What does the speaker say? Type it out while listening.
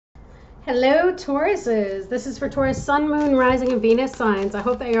Hello, Tauruses. This is for Taurus, Sun, Moon, Rising, and Venus signs. I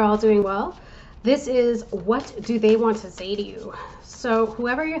hope that you're all doing well. This is what do they want to say to you? So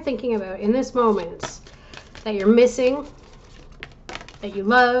whoever you're thinking about in this moment that you're missing, that you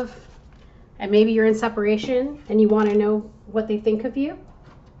love, and maybe you're in separation and you want to know what they think of you.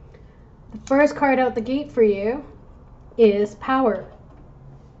 The first card out the gate for you is power.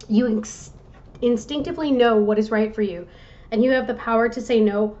 You instinctively know what is right for you, and you have the power to say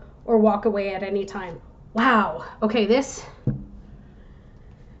no or walk away at any time. Wow. Okay, this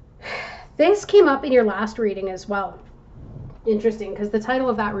came up in your last reading as well. Interesting, because the title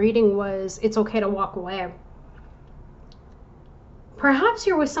of that reading was It's Okay to Walk Away. Perhaps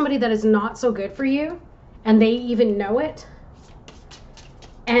you're with somebody that is not so good for you, and they even know it.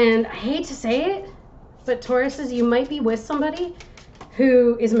 And I hate to say it, but Tauruses, you might be with somebody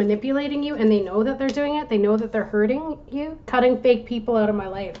who is manipulating you, and they know that they're doing it. They know that they're hurting you. Cutting fake people out of my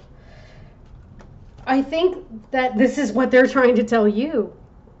life. I think that this is what they're trying to tell you.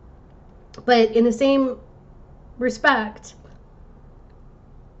 But in the same respect,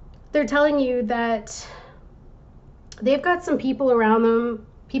 they're telling you that they've got some people around them,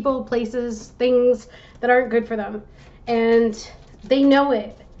 people, places, things that aren't good for them. And they know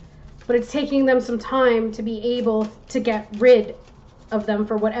it, but it's taking them some time to be able to get rid of them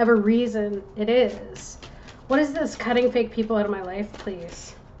for whatever reason it is. What is this cutting fake people out of my life,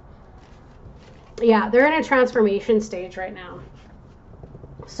 please? Yeah, they're in a transformation stage right now.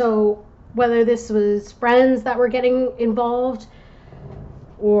 So whether this was friends that were getting involved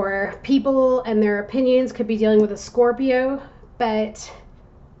or people and their opinions, could be dealing with a Scorpio, but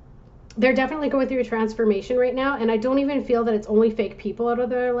they're definitely going through a transformation right now. And I don't even feel that it's only fake people out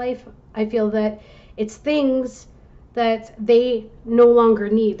of their life. I feel that it's things that they no longer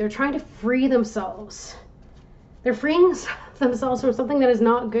need. They're trying to free themselves. They're freeing themselves from something that is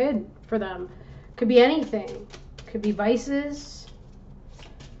not good for them. Could be anything. Could be vices.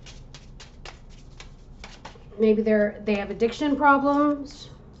 Maybe they have addiction problems.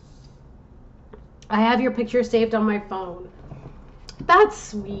 I have your picture saved on my phone. That's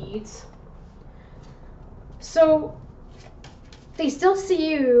sweet. So they still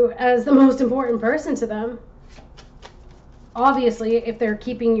see you as the most important person to them. Obviously, if they're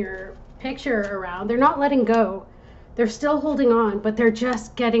keeping your picture around, they're not letting go. They're still holding on, but they're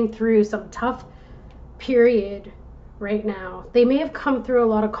just getting through some tough period right now. They may have come through a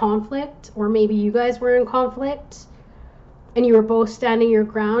lot of conflict, or maybe you guys were in conflict and you were both standing your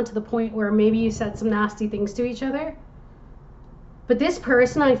ground to the point where maybe you said some nasty things to each other. But this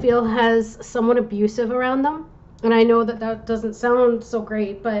person, I feel, has someone abusive around them. And I know that that doesn't sound so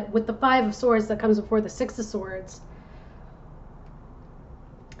great, but with the Five of Swords that comes before the Six of Swords,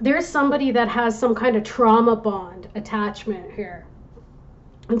 there's somebody that has some kind of trauma bond attachment here.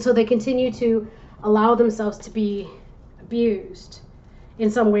 And so they continue to allow themselves to be abused in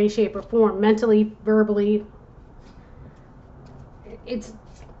some way, shape, or form, mentally, verbally.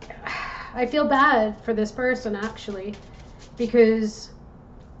 I feel bad for this person, actually, because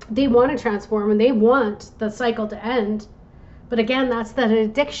they want to transform and they want the cycle to end. But again, that's that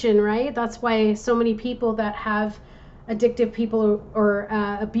addiction, right? That's why so many people that have addictive people or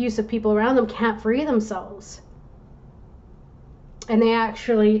abusive people around them can't free themselves. And they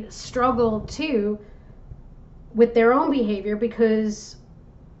actually struggle too with their own behavior because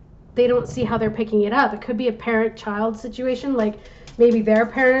they don't see how they're picking it up. It could be a parent-child situation, like maybe their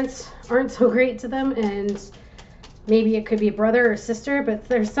parents aren't so great to them, and maybe it could be a brother or sister, but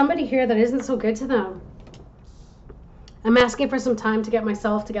there's somebody here that isn't so good to them. I'm asking for some time to get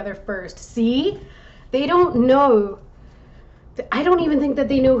myself together first. See? They don't know. I don't even think that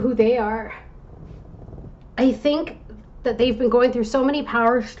they know who they are. I think that they've been going through so many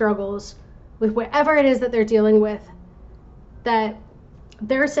power struggles with whatever it is that they're dealing with that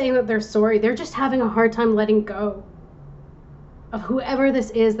they're saying that they're sorry. They're just having a hard time letting go of whoever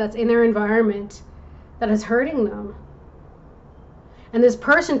this is that's in their environment that is hurting them. And this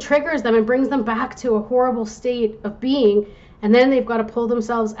person triggers them and brings them back to a horrible state of being, and then they've got to pull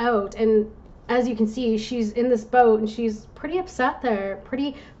themselves out. And as you can see, she's in this boat and she's pretty upset there,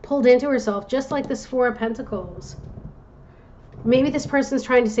 pretty pulled into herself, just like this Four of Pentacles. Maybe this person's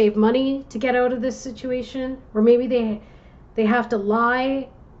trying to save money to get out of this situation, or maybe they have to lie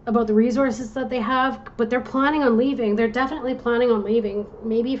about the resources that they have, but they're planning on leaving. They're definitely planning on leaving.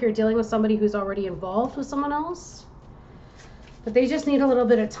 Maybe if you're dealing with somebody who's already involved with someone else. But they just need a little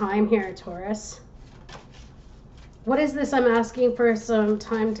bit of time here, Taurus. What is this? I'm asking for some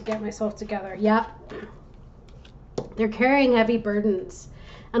time to get myself together. Yep. They're carrying heavy burdens.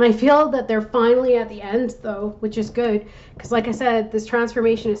 And I feel that they're finally at the end, though, which is good. Because like I said, this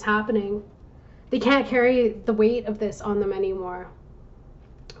transformation is happening. They can't carry the weight of this on them anymore.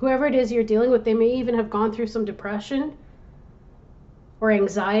 Whoever it is you're dealing with, they may even have gone through some depression or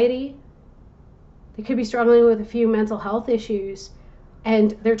anxiety. They could be struggling with a few mental health issues.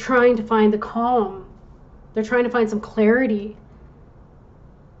 And they're trying to find the calm. They're trying to find some clarity.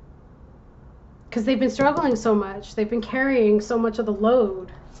 Because they've been struggling so much. They've been carrying so much of the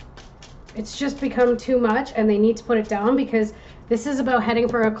load. It's just become too much and they need to put it down, because this is about heading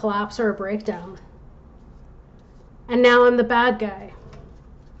for a collapse or a breakdown. And now I'm the bad guy.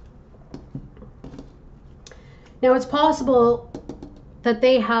 Now it's possible that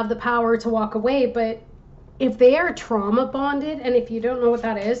they have the power to walk away, but if they are trauma bonded, and if you don't know what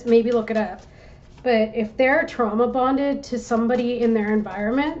that is, maybe look it up. But if they're trauma bonded to somebody in their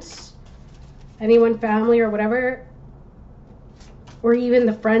environment, anyone, family or whatever, or even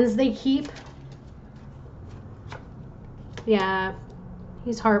the friends they keep, yeah,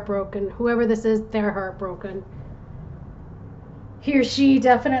 he's heartbroken. Whoever this is, they're heartbroken. He or she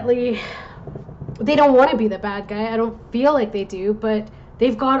definitely, they don't want to be the bad guy. I don't feel like they do, but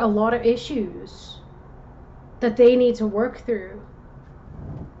they've got a lot of issues that they need to work through.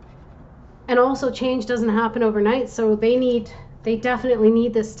 And also change doesn't happen overnight, so they definitely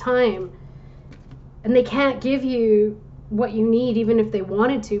need this time. And they can't give you what you need even if they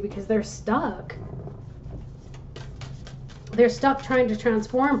wanted to, because they're stuck. They're stuck trying to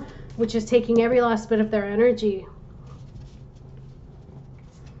transform, which is taking every last bit of their energy.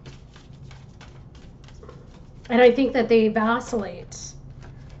 And I think that they vacillate.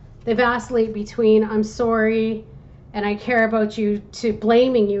 They vacillate between I'm sorry and I care about you to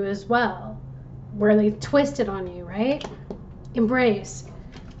blaming you as well, where they twist it on you, right? Embrace.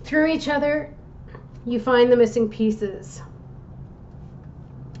 Through each other, you find the missing pieces.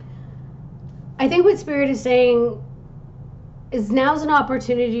 I think what Spirit is saying is now's an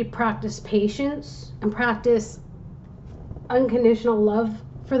opportunity to practice patience and practice unconditional love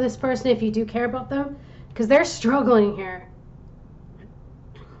for this person if you do care about them, because they're struggling here.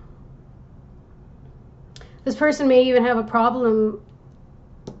 This person may even have a problem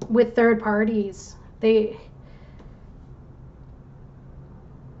with third parties. They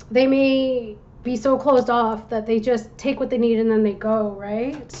may be so closed off that they just take what they need and then they go,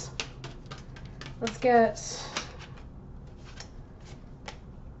 right? Let's get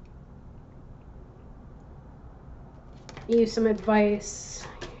you some advice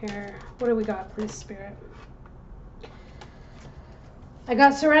here. What do we got, please, Spirit? I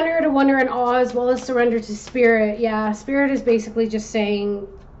got surrender to wonder and awe, as well as surrender to Spirit. Yeah, Spirit is basically just saying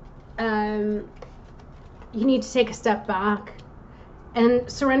you need to take a step back and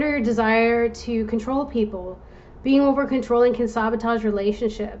surrender your desire to control people. Being over controlling can sabotage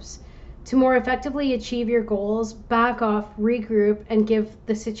relationships. To more effectively achieve your goals, back off, regroup, and give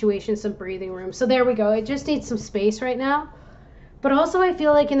the situation some breathing room. So there we go. It just needs some space right now. But also I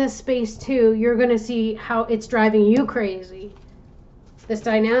feel like in this space too, you're going to see how it's driving you crazy. This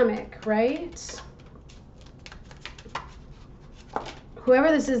dynamic, right?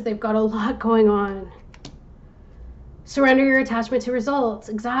 Whoever this is, they've got a lot going on. Surrender your attachment to results.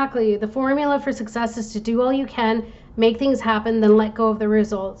 Exactly. The formula for success is to do all you can, make things happen, then let go of the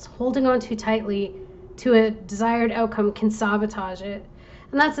results. Holding on too tightly to a desired outcome can sabotage it.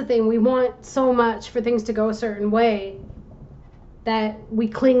 And that's the thing. We want so much for things to go a certain way that we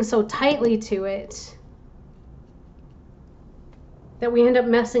cling so tightly to it that we end up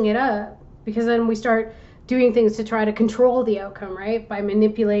messing it up, because then we start doing things to try to control the outcome, right? By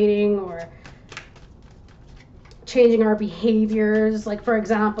manipulating or changing our behaviors, like for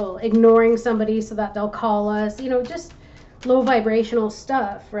example, ignoring somebody so that they'll call us, just low vibrational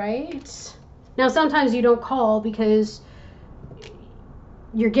stuff, right? Now, sometimes you don't call because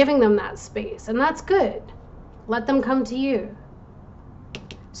you're giving them that space, and that's good. Let them come to you.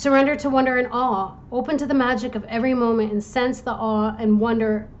 Surrender to wonder and awe. Open to the magic of every moment and sense the awe and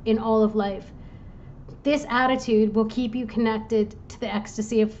wonder in all of life. This attitude will keep you connected to the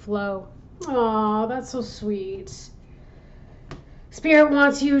ecstasy of flow. Aw, that's so sweet. Spirit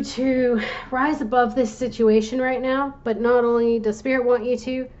wants you to rise above this situation right now, but not only does Spirit want you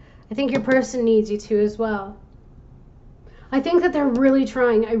to, I think your person needs you to as well. I think that they're really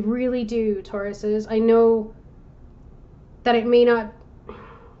trying. I really do, Tauruses. I know that it may not,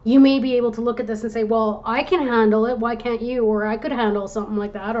 you may be able to look at this and say, well, I can handle it, why can't you? Or I could handle something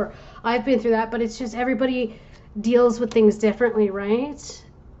like that, or I've been through that, but it's just everybody deals with things differently, right?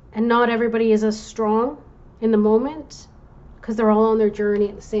 And not everybody is as strong in the moment because they're all on their journey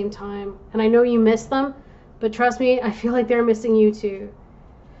at the same time. And I know you miss them, but trust me, I feel like they're missing you too.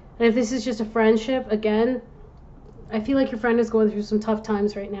 And if this is just a friendship, again, I feel like your friend is going through some tough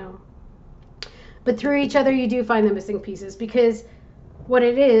times right now. But through each other, you do find the missing pieces, because what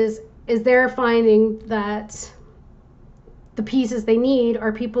it is they're finding that the pieces they need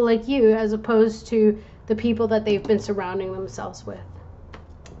are people like you, as opposed to the people that they've been surrounding themselves with.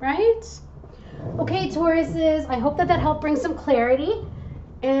 Right? Okay, Tauruses, I hope that helped bring some clarity.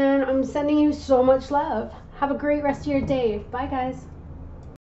 And I'm sending you so much love. Have a great rest of your day. Bye, guys.